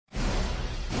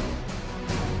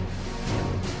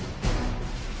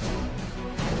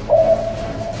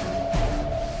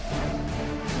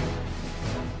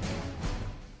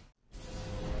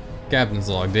Captain's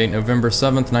log, date November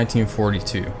 7th,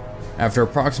 1942. After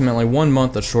approximately 1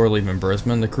 month of shore leaving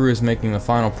Brisbane, the crew is making the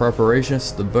final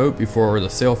preparations to the boat before the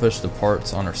Sailfish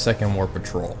departs on her second war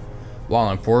patrol. While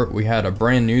in port, we had a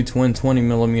brand new twin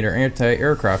 20mm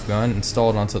anti-aircraft gun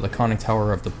installed onto the conning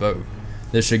tower of the boat.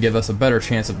 This should give us a better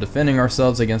chance of defending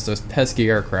ourselves against those pesky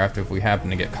aircraft if we happen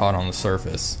to get caught on the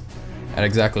surface. At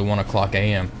exactly 1 o'clock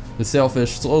a.m., the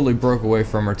Sailfish slowly broke away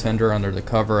from her tender under the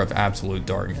cover of absolute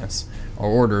darkness. Our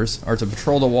orders are to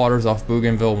patrol the waters off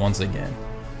Bougainville once again.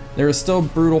 There is still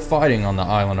brutal fighting on the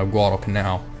island of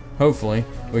Guadalcanal. Hopefully,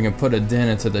 we can put a dent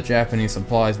into the Japanese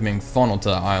supplies being funneled to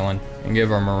the island and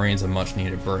give our Marines a much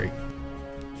needed break.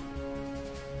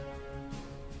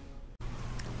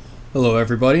 Hello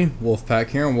everybody, Wolfpack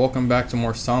here, and welcome back to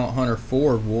more Silent Hunter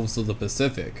 4 Wolves of the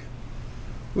Pacific.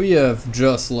 We have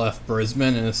just left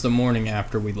Brisbane and it's the morning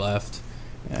after we left.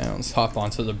 And let's hop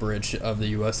onto the bridge of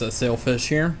the USS Sailfish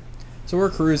here. So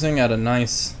we're cruising at a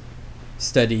nice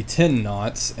steady 10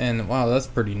 knots, and wow, that's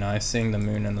pretty nice seeing the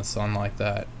moon and the sun like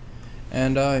that.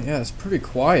 And yeah, it's pretty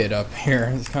quiet up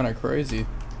here. It's kind of crazy.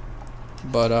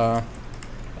 But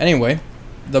anyway,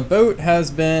 the boat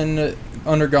has been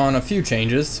undergone a few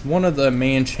changes. One of the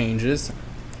main changes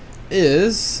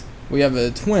is we have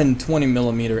a twin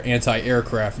 20mm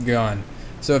anti-aircraft gun.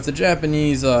 So if the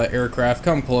Japanese aircraft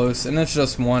come close, and it's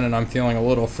just one and I'm feeling a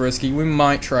little frisky, we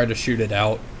might try to shoot it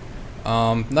out.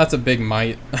 That's a big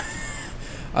might.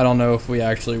 I don't know if we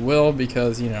actually will,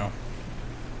 because, you know,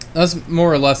 that's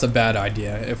more or less a bad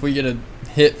idea. If we get a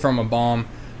hit from a bomb,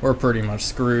 we're pretty much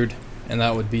screwed, and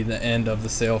that would be the end of the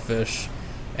Sailfish.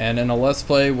 And in a Let's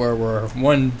Play where we're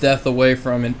one death away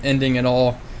from ending it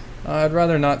all, I'd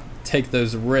rather not take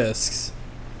those risks.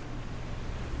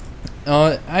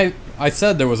 I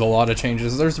said there was a lot of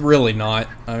changes. There's really not.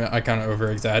 I kind of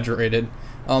over-exaggerated.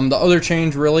 The other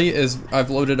change really is I've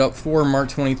loaded up 4 Mark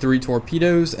 23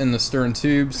 torpedoes in the stern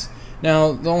tubes.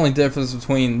 Now, the only difference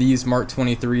between these Mark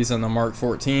 23s and the Mark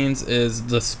 14s is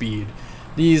the speed.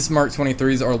 These Mark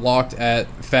 23s are locked at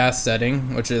fast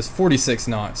setting, which is 46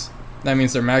 knots. That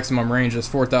means their maximum range is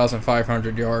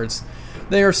 4,500 yards.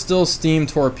 They are still steam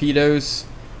torpedoes,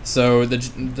 so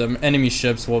the enemy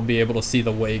ships will be able to see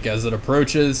the wake as it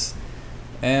approaches.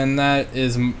 And that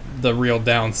is the real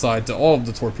downside to all of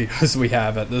the torpedoes we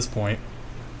have at this point.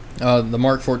 The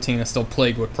Mark 14 is still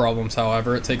plagued with problems,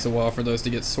 however. It takes a while for those to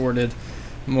get sorted.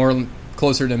 More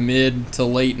closer to mid to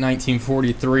late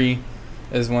 1943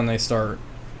 is when they start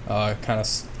kind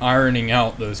of ironing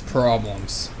out those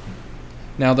problems.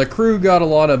 Now, the crew got a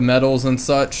lot of medals and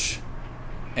such,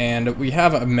 and we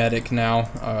have a medic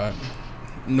now,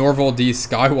 Norval D.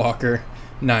 Skywalker.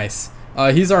 Nice.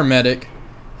 He's our medic.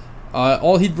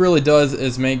 All he really does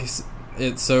is make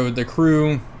it so the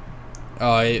crew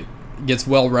gets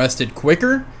well rested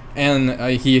quicker, and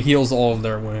he heals all of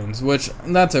their wounds, which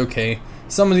that's okay.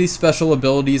 Some of these special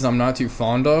abilities I'm not too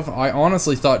fond of. I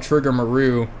honestly thought Trigger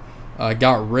Maru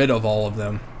got rid of all of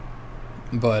them,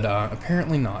 but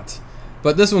apparently not.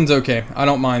 But this one's okay. I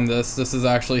don't mind this. This is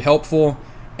actually helpful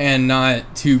and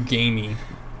not too gamey,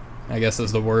 I guess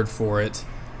is the word for it.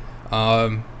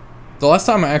 The last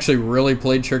time I actually really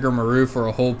played Trigger Maru for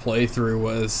a whole playthrough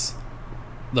was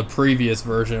the previous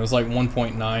version. It was like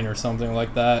 1.9 or something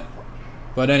like that.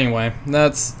 But anyway,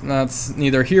 that's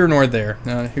neither here nor there.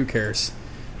 Who cares?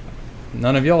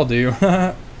 None of y'all do.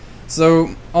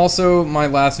 So, also, my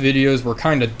last videos were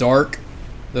kind of dark,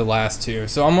 the last two.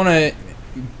 So I'm going to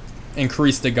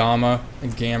increase the gamma,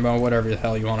 whatever the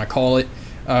hell you want to call it,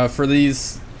 for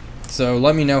these. So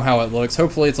let me know how it looks.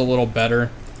 Hopefully it's a little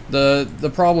better.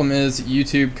 The problem is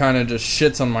YouTube kind of just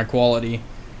shits on my quality,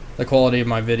 the quality of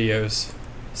my videos,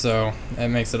 so it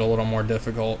makes it a little more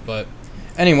difficult. But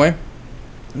anyway,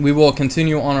 we will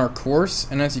continue on our course,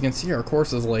 and as you can see, our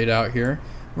course is laid out here.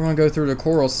 We're going to go through the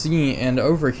Coral Sea, and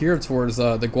over here towards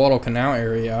the Guadalcanal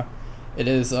area, it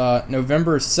is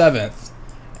November 7th,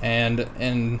 and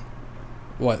in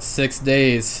what, 6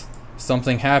 days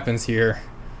something happens here.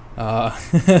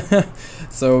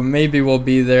 So maybe we'll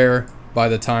be there by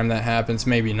the time that happens,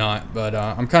 maybe not, but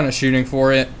I'm kind of shooting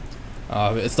for it.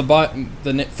 It's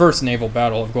the first naval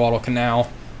battle of Guadalcanal.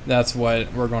 That's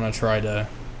what we're going to try to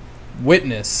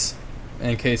witness,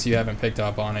 in case you haven't picked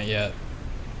up on it yet.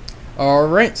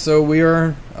 Alright, so we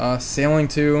are sailing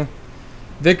to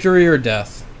victory or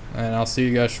death, and I'll see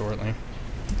you guys shortly.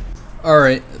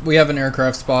 Alright, we have an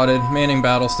aircraft spotted, manning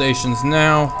battle stations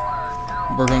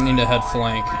now. We're going to need to head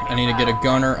flank. I need to get a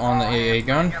gunner on the AA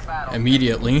gun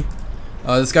immediately.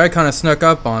 This guy kind of snuck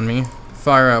up on me.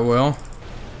 Fire at will.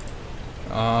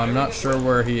 I'm not sure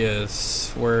where he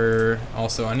is.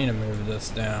 Also, I need to move this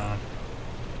down.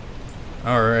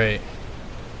 Alright.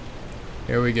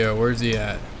 Here we go. Where's he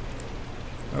at?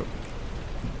 Oh.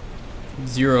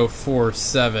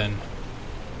 047.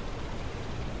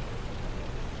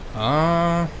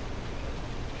 Oh.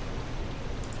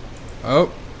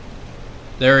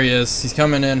 There he is. He's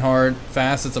coming in hard,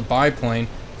 fast. It's a biplane.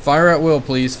 Fire at will,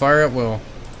 please. Fire at will.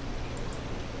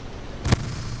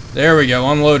 There we go.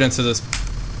 Unload into this.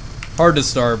 Hard to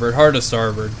starboard. Hard to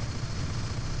starboard.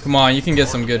 Come on, you can get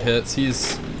some good hits.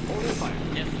 It's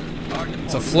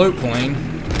a float plane.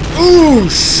 Ooh,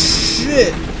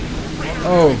 shit!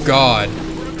 Oh, God.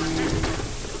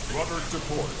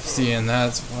 See, and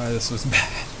that's why this was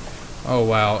bad. Oh,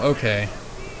 wow. Okay.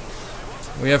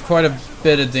 We have quite a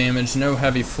bit of damage. No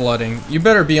heavy flooding. You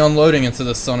better be unloading into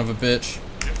this son of a bitch.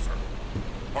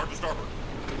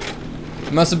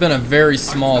 It must have been a very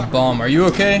small bomb. Are you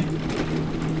okay?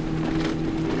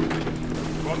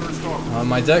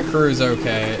 My deck crew is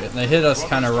okay. They hit us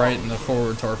kind of right in the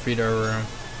forward torpedo room.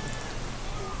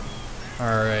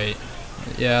 Alright.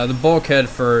 Yeah, the bulkhead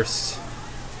first.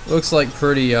 Looks like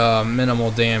pretty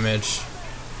minimal damage.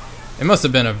 It must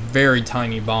have been a very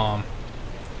tiny bomb.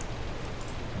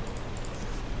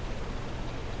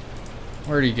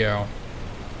 Where'd he go?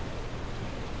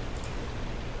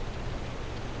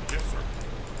 Yes, sir.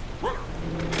 Runner.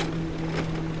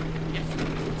 Yes, sir.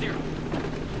 0.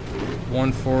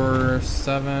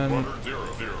 147. Runner 000.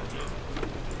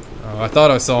 Oh, I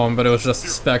thought I saw him, but it was just a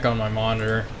speck on my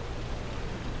monitor.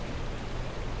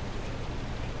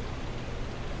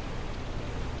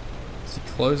 Is he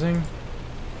closing?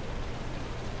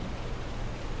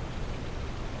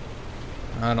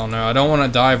 I don't know. I don't want to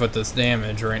dive with this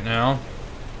damage right now.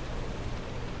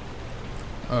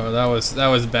 Oh, that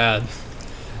was bad.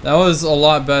 That was a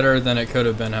lot better than it could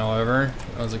have been, however.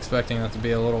 I was expecting that to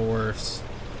be a little worse.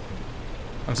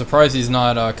 I'm surprised he's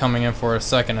not coming in for a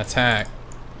second attack.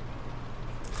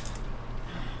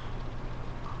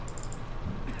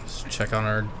 Let's check on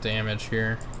our damage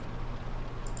here.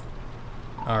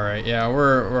 Alright, yeah,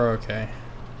 we're okay.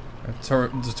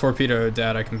 The torpedo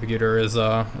data computer is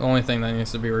the only thing that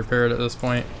needs to be repaired at this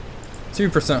point.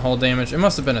 2% hull damage. It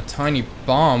must have been a tiny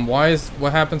bomb.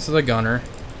 What happens to the gunner?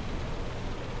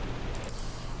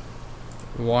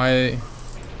 Why?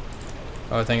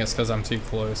 Oh, I think it's because I'm too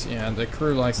close. Yeah, the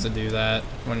crew likes to do that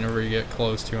whenever you get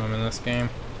close to him in this game.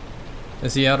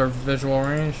 Is he out of visual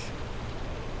range?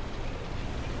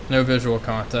 No visual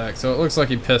contact, so it looks like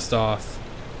he pissed off.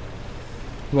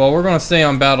 Well, we're going to stay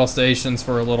on battle stations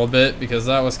for a little bit because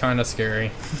that was kind of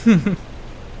scary.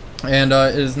 And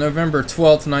it is November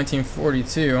 12th,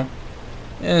 1942.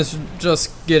 And it's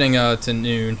just getting to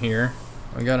noon here.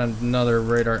 We got another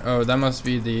radar. Oh, that must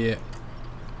be the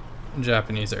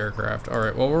Japanese aircraft.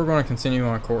 Alright, well, we're going to continue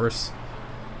on course.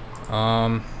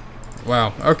 Wow.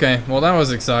 Okay, well, that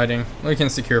was exciting. We can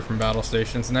secure from battle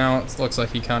stations. Now it looks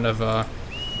like he kind of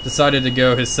decided to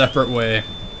go his separate way.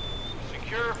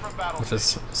 Which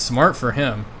is smart for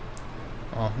him.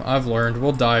 Well, I've learned.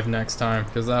 We'll dive next time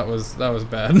because that was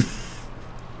bad.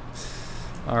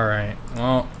 All right.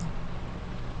 Well,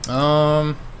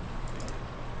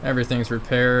 everything's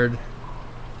repaired.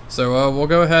 So we'll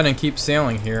go ahead and keep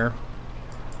sailing here.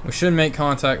 We should make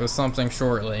contact with something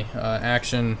shortly.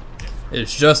 Action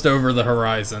is just over the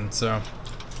horizon. So,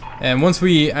 and once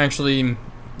we actually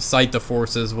sight the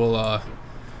forces,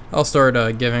 I'll start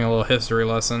giving a little history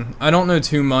lesson. I don't know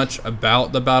too much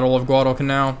about the Battle of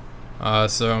Guadalcanal,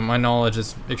 so my knowledge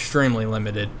is extremely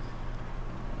limited.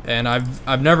 And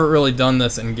I've never really done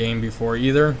this in game before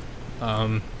either.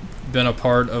 Been a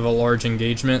part of a large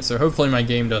engagement, so hopefully my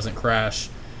game doesn't crash.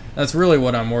 That's really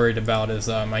what I'm worried about, is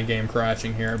my game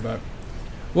crashing here, but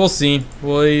we'll see.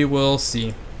 We will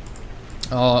see.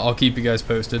 I'll keep you guys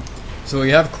posted. So we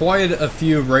have quite a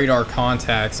few radar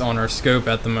contacts on our scope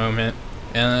at the moment.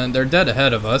 And they're dead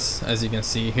ahead of us, as you can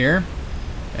see here.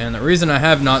 And the reason I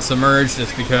have not submerged is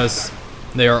because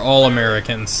they are all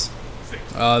Americans.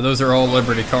 Those are all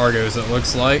Liberty cargoes, it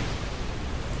looks like.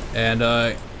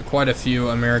 And quite a few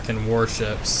American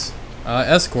warships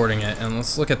escorting it. And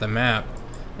let's look at the map.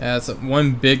 Yeah, it's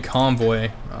one big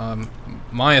convoy.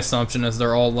 My assumption is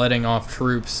they're all letting off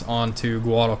troops onto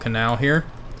Guadalcanal here.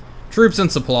 Troops and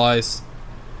supplies.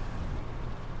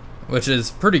 Which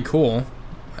is pretty cool.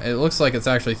 It looks like it's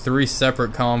actually 3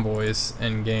 separate convoys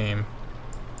in game.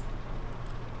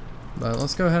 But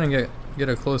let's go ahead and get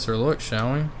a closer look,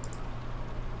 shall we?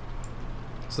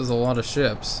 This is a lot of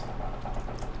ships.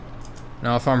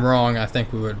 Now, if I'm wrong, I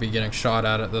think we would be getting shot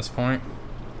at this point.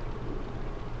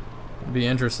 It'd be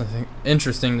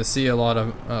interesting to see a lot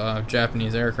of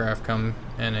Japanese aircraft come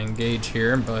and engage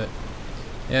here, but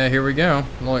yeah, here we go.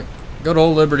 Look, good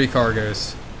old Liberty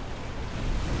cargoes.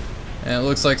 And it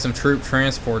looks like some troop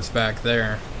transports back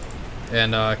there.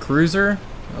 And cruiser,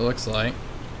 it looks like.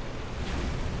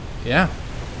 Yeah.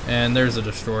 And there's a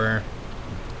destroyer.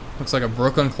 Looks like a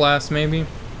Brooklyn class maybe.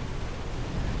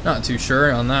 Not too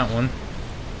sure on that one.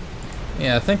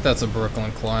 Yeah, I think that's a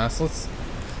Brooklyn class. Let's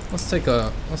take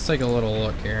a little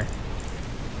look here.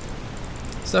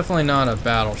 It's definitely not a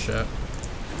battleship.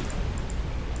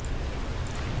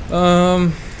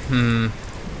 Oh,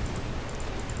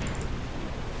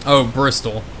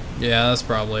 Bristol. Yeah, that's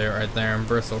probably it right there.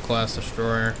 Bristol class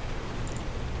destroyer.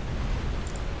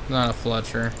 Not a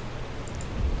Fletcher.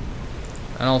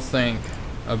 I don't think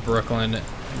a Brooklyn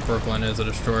is a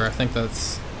destroyer. I think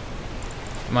that's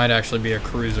might actually be a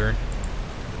cruiser.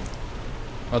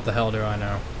 What the hell do I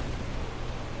know?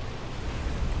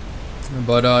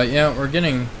 But yeah, we're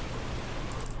getting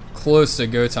close to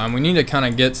go time. We need to kind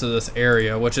of get to this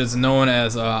area, which is known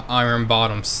as Iron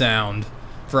Bottom Sound,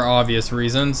 for obvious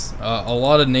reasons. A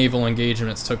lot of naval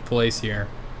engagements took place here,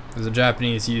 because the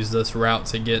Japanese used this route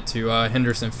to get to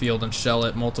Henderson Field and shell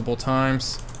it multiple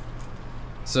times.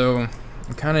 So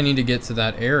we kind of need to get to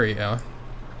that area.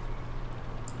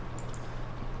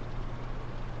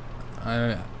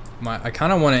 I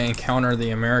kind of want to encounter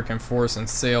the American force and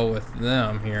sail with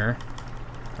them here.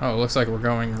 Oh, it looks like we're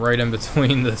going right in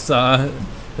between this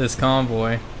this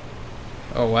convoy.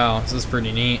 Oh wow, this is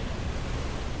pretty neat.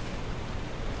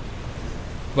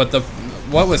 But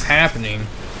what was happening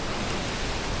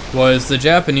was the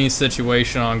Japanese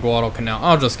situation on Guadalcanal.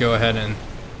 I'll just go ahead and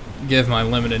give my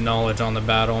limited knowledge on the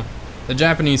battle. The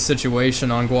Japanese situation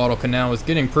on Guadalcanal was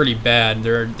getting pretty bad.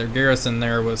 Their garrison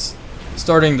there was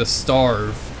starting to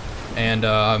starve,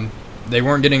 and they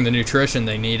weren't getting the nutrition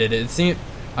they needed. It seemed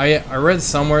I read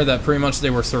somewhere that pretty much they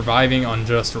were surviving on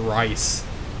just rice.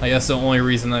 I guess the only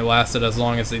reason they lasted as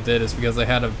long as they did is because they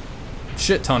had a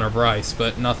shit ton of rice,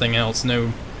 but nothing else.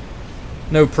 No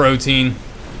protein.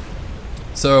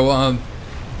 So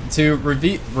to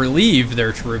relieve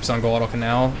their troops on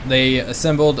Guadalcanal, they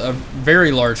assembled a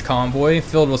very large convoy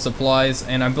filled with supplies,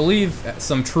 and I believe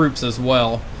some troops as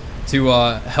well, to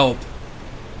help.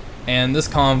 And this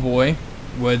convoy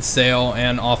would sail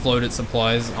and offload its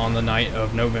supplies on the night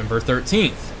of November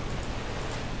 13th.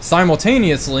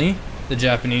 Simultaneously, the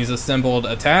Japanese assembled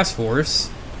a task force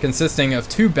consisting of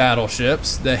 2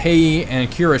 battleships, the Hei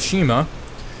and Kirishima,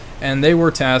 and they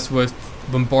were tasked with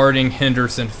bombarding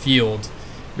Henderson Field,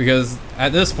 because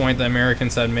at this point the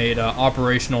Americans had made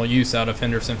operational use out of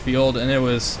Henderson Field, and it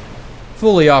was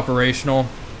fully operational,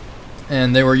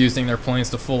 and they were using their planes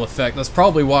to full effect. That's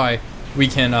probably why we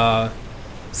can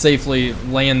safely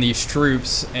land these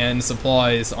troops and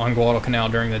supplies on Guadalcanal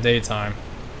during the daytime.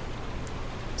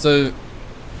 So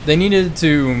they needed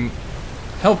to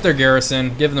help their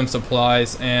garrison, give them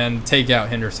supplies, and take out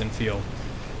Henderson Field.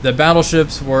 The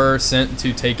battleships were sent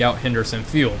to take out Henderson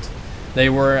Field. They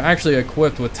were actually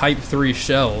equipped with Type 3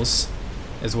 shells,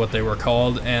 is what they were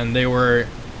called, and they were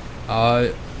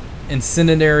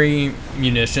incendiary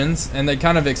munitions, and they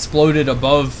kind of exploded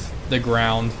above the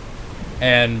ground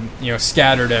and, you know,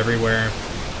 scattered everywhere.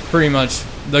 Pretty much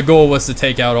the goal was to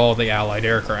take out all the Allied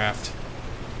aircraft.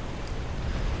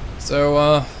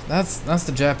 So that's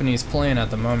the Japanese plan at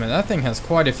the moment. That thing has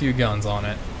quite a few guns on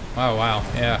it. Oh wow,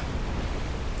 yeah.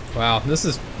 Wow, this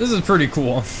is pretty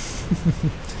cool.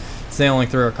 Sailing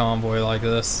through a convoy like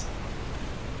this.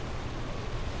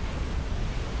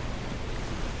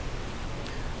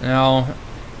 Now,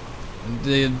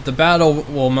 the battle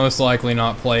will most likely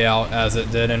not play out as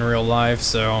it did in real life,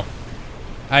 so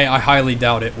I highly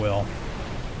doubt it will.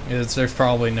 There's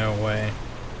probably no way.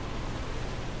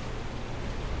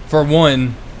 For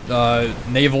one,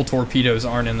 naval torpedoes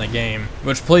aren't in the game,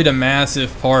 which played a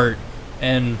massive part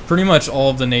in pretty much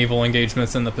all of the naval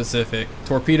engagements in the Pacific.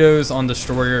 Torpedoes on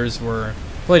destroyers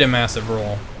played a massive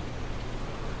role.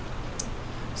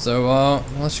 So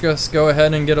let's just go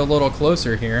ahead and get a little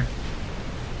closer here,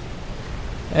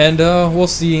 and we'll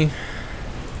see.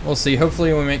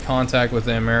 Hopefully we make contact with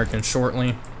the Americans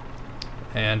shortly,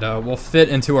 and we'll fit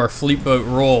into our fleet boat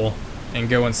role and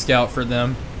go and scout for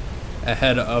them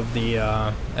ahead of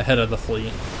the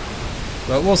fleet.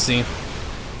 But we'll see.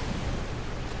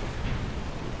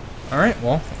 All right,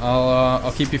 well,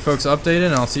 I'll keep you folks updated,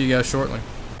 and I'll see you guys shortly.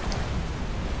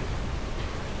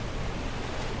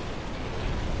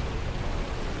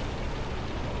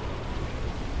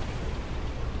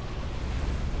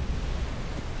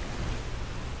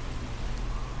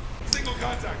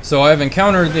 So I've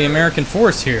encountered the American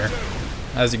force here,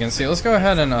 as you can see. Let's go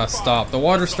ahead and stop. The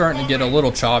water's starting to get a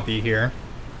little choppy here,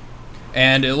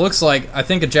 and it looks like, I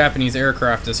think a Japanese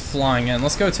aircraft is flying in.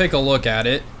 Let's go take a look at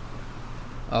it.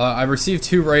 I received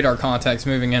 2 radar contacts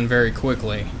moving in very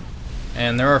quickly.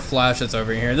 And there are flashes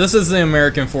over here. This is the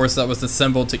American force that was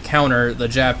assembled to counter the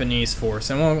Japanese force.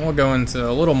 And we'll go into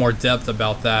a little more depth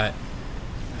about that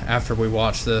after we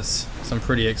watch this. Some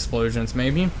pretty explosions,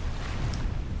 maybe.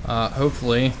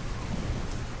 Hopefully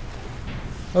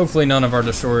none of our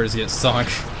destroyers get sunk.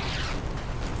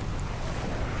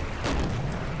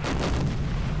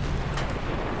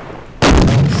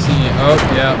 Let's see. Oh,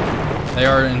 yeah. They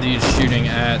are indeed shooting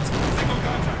at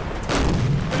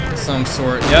some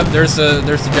sort. Yep, there's the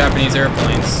Japanese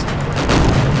airplanes.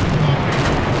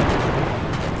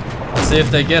 Let's see if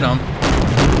they get them.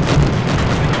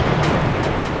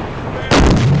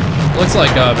 Looks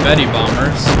like Betty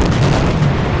bombers.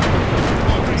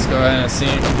 Let's go ahead and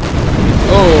see.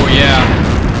 Oh yeah.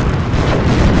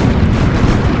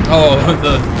 Oh,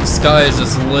 the sky is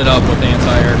just lit up with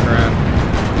anti-aircraft.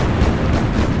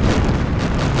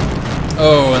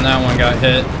 Oh, and that one got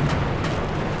hit.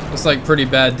 Looks like pretty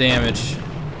bad damage.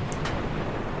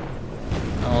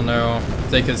 I don't know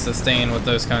if they could sustain with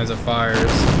those kinds of fires.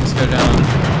 Let's go down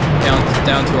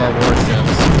to our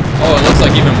warships. Oh, it looks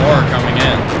like even more are coming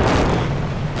in.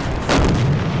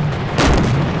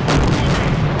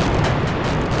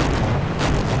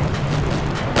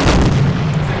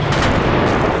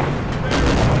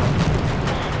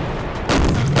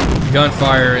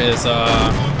 Gunfire is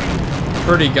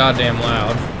pretty goddamn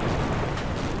loud.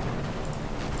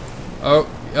 Oh,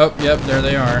 yep, there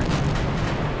they are.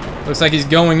 Looks like he's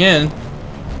going in.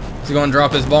 Is he going to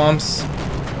drop his bombs?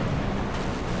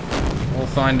 We'll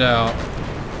find out.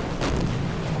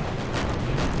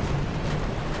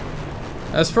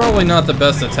 That's probably not the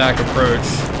best attack approach.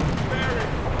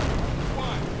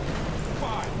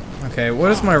 Okay,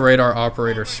 what is my radar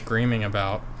operator screaming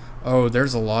about? Oh,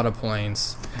 there's a lot of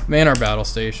planes. Man, our battle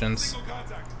stations.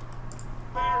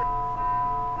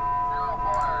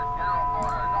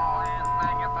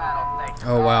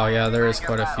 Oh wow, yeah, there is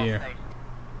quite a few.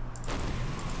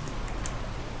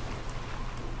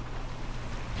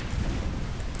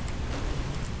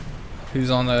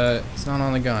 Who's on the... It's not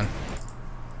on the gun.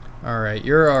 Alright,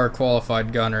 you're our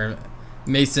qualified gunner.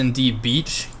 Mason D.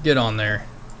 Beach, get on there.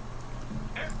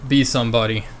 Be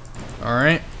somebody.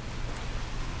 Alright?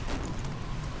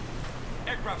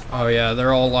 Oh yeah,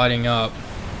 they're all lighting up.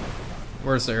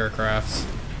 Where's the aircrafts?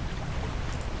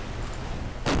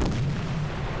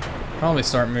 Probably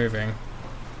start moving.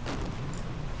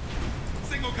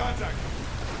 Single contact.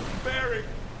 Bearing.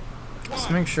 Let's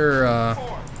make sure,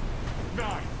 4,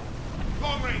 9.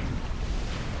 Long range.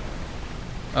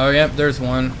 Oh, yep, there's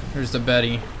one. There's the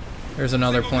Betty. There's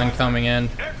another plane coming in.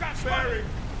 Bearing.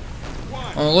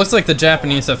 Well, it looks like the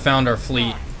Japanese have found our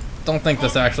fleet. Don't think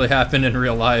this actually happened in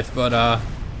real life, but,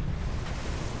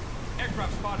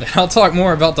 I'll talk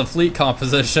more about the fleet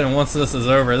composition once this is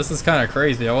over. This is kind of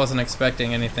crazy. I wasn't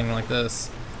expecting anything like this.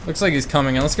 Looks like he's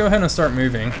coming in. Let's go ahead and start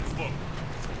moving.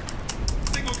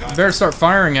 Better start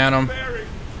firing at him.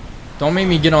 Don't make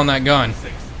me get on that gun.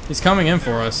 He's coming in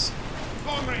for us.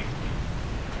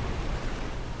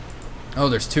 Oh,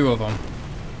 there's 2 of them.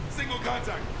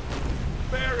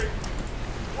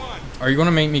 Are you going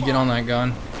to make me get on that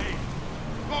gun?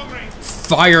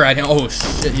 Fire at him. Oh,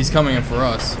 shit. He's coming in for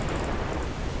us.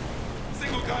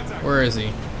 Where is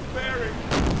he?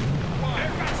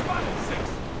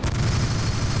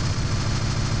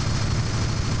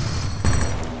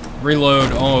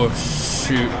 Reload. Oh,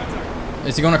 shoot.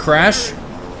 Is he gonna crash?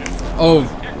 Oh.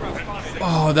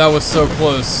 Oh, that was so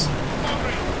close.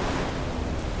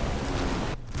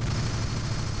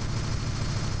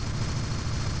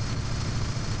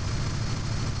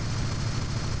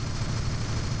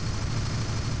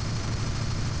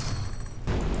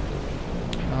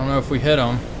 I don't know if we hit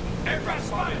him.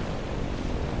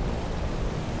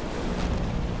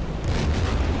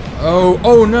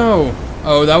 Oh no!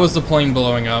 Oh, that was the plane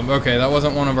blowing up. Okay, that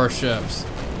wasn't one of our ships.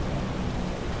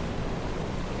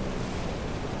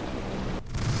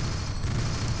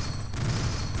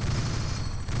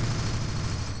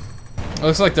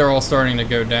 Looks like they're all starting to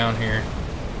go down here.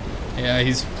 Yeah,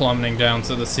 he's plummeting down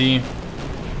to the sea.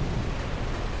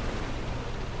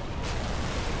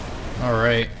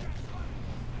 Alright.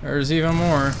 There's even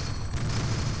more.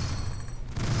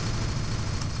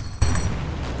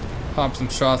 Pop some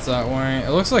shots that way.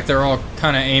 It looks like they're all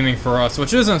kind of aiming for us,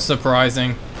 which isn't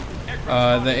surprising.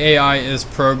 The AI is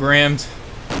programmed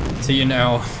to, you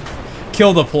know,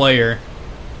 kill the player.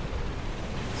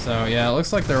 So yeah, it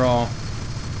looks like they're all...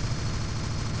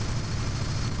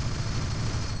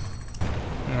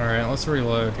 Alright, let's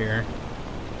reload here.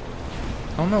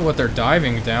 I don't know what they're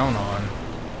diving down on.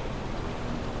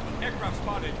 Aircraft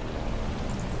spotted.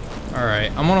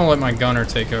 Alright, I'm gonna let my gunner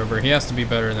take over. He has to be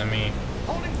better than me.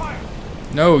 Holding fire.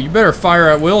 No, you better fire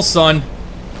at will, son.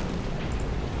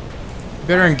 You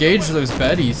better engage those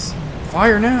Bettys.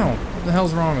 Fire now. What the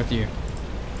hell's wrong with you?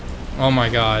 Oh my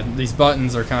god, these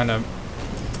buttons are kind of...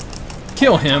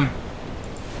 Kill him.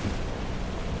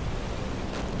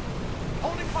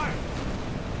 Holding fire.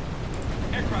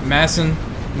 Aircraft.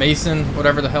 Mason,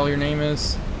 whatever the hell your name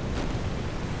is.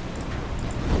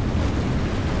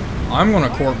 I'm gonna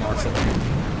court-martial you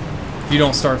if you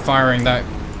don't start firing that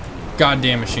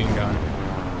goddamn machine gun.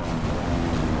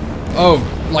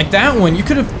 Oh, like that one. You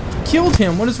could have killed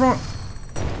him. What is wrong?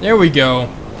 There we go.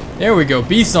 There we go.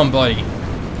 Be somebody.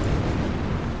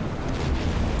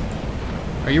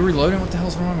 Are you reloading? What the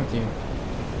hell's wrong with you?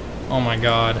 Oh my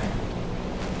god.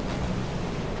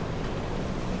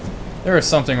 There is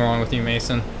something wrong with you,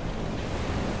 Mason.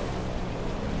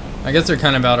 I guess they're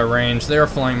kind of out of range. They are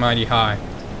flying mighty high.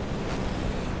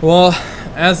 Well,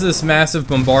 as this massive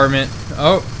bombardment...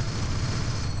 Oh.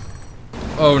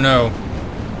 Oh no.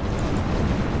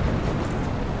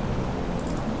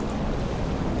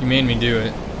 You made me do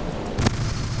it.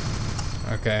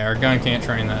 Okay, our gun can't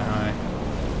train that high.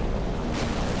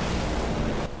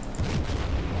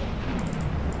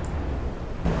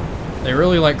 They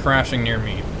really like crashing near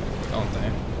me, don't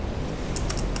they?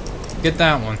 Get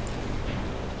that one.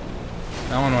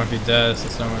 That one might be dead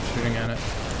since no one's shooting at it.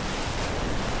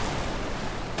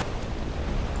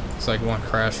 Looks like one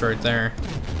crashed right there.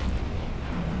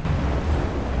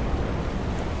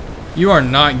 You are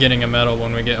not getting a medal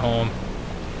when we get home.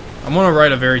 I'm going to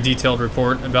write a very detailed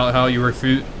report about how you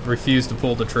refuse to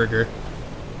pull the trigger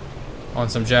on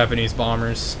some Japanese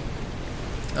bombers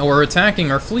that were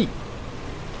attacking our fleet.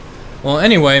 Well,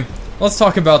 anyway, let's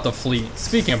talk about the fleet.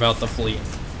 Speaking about the fleet,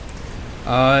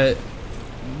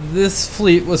 this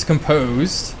fleet was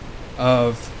composed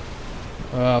of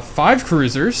 5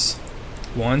 cruisers,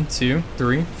 1, 2,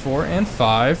 3, 4, and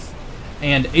 5,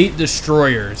 and 8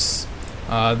 destroyers.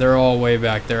 They're all way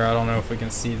back there. I don't know if we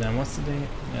can see them. What's the date?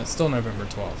 Yeah, it's still November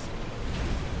 12th.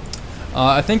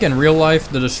 I think in real life,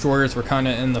 the destroyers were kind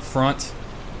of in the front,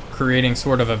 creating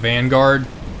sort of a vanguard,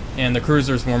 and the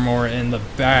cruisers were more in the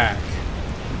back.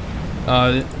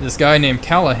 This guy named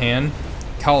Callahan,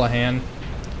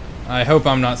 I hope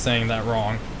I'm not saying that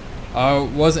wrong,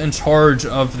 was in charge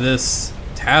of this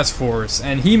task force,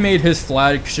 and he made his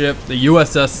flagship the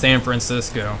USS San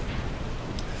Francisco,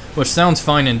 which sounds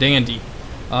fine and dandy.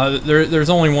 There's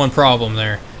only one problem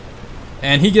there,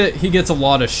 and he gets a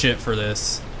lot of shit for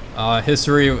this.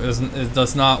 History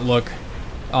does not look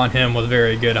on him with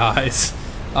very good eyes.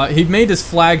 He made his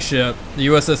flagship the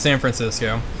USS San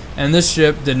Francisco, and this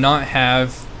ship did not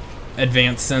have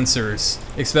advanced sensors,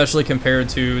 especially compared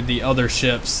to the other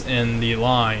ships in the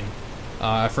line.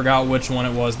 I forgot which one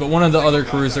it was, but one of the other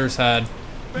cruisers had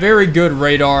very good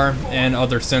radar and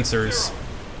other sensors.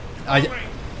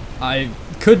 I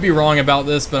could be wrong about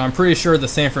this, but I'm pretty sure the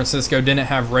San Francisco didn't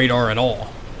have radar at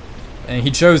all. And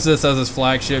he chose this as his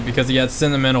flagship because he had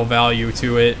sentimental value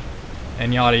to it,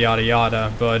 and yada yada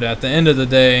yada. But at the end of the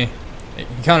day,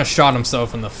 he kind of shot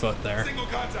himself in the foot there. Single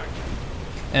contact.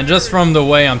 And just from the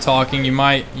way I'm talking, you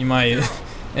might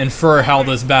infer how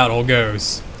this battle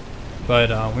goes.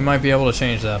 But we might be able to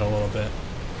change that a little bit.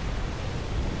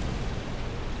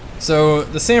 So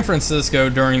the San Francisco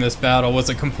during this battle was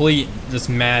a complete just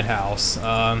madhouse.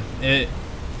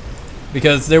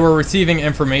 Because they were receiving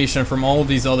information from all of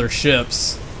these other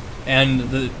ships,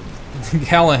 and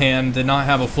Callahan did not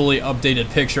have a fully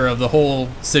updated picture of the whole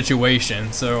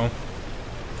situation. So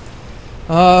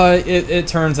it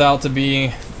turns out to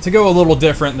go a little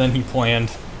different than he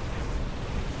planned.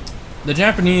 The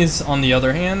Japanese, on the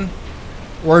other hand,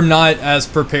 were not as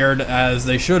prepared as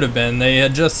they should have been. They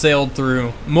had just sailed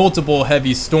through multiple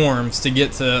heavy storms to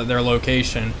get to their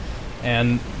location,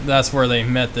 and that's where they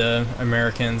met the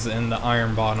Americans in the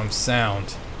Iron Bottom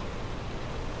Sound.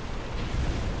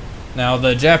 Now,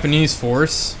 the Japanese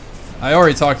force, I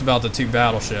already talked about the 2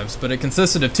 battleships, but it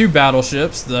consisted of 2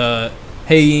 battleships, the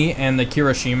Hei and the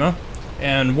Kirishima,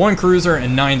 and 1 cruiser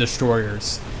and 9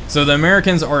 destroyers. So the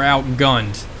Americans are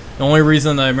outgunned. The only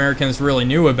reason the Americans really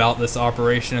knew about this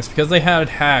operation is because they had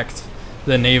hacked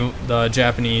the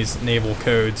Japanese naval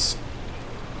codes.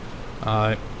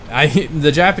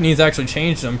 The Japanese actually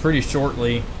changed them pretty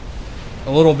shortly,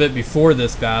 a little bit before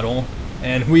this battle,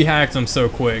 and we hacked them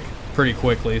pretty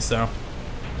quickly, so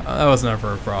that was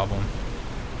never a problem.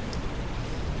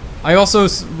 I also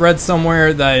read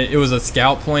somewhere that it was a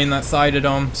scout plane that sighted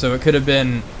them, so it could have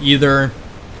been either,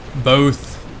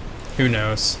 both, who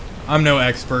knows. I'm no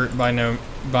expert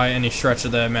by any stretch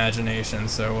of the imagination,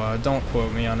 so don't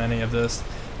quote me on any of this.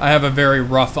 I have a very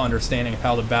rough understanding of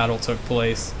how the battle took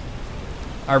place.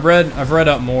 I've read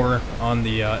up more on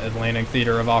the Atlantic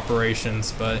Theater of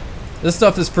Operations, but this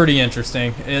stuff is pretty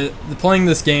interesting. Playing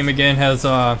this game again has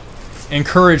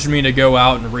encouraged me to go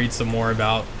out and read some more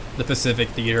about the Pacific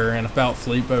Theater and about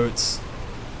fleet boats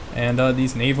and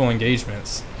these naval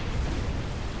engagements.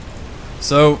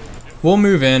 So we'll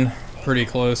move in pretty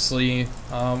closely.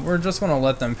 We're just going to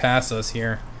let them pass us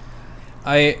here.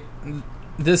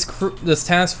 This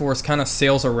task force kind of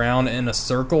sails around in a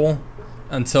circle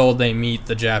until they meet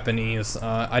the Japanese.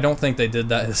 I don't think they did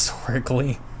that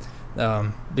historically.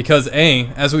 Because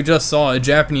as we just saw, a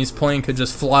Japanese plane could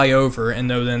just fly over and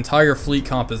know the entire fleet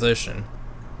composition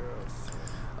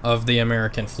of the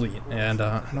American fleet, and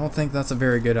I don't think that's a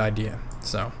very good idea.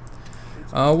 So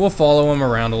we'll follow them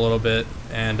around a little bit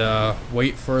and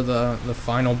wait for the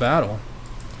final battle.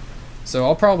 So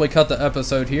I'll probably cut the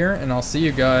episode here, and I'll see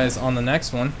you guys on the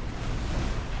next one.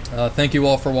 Thank you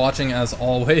all for watching, as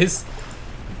always.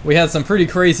 We had some pretty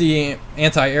crazy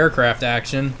anti-aircraft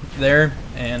action there,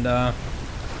 and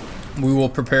we will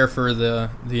prepare for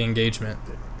the engagement.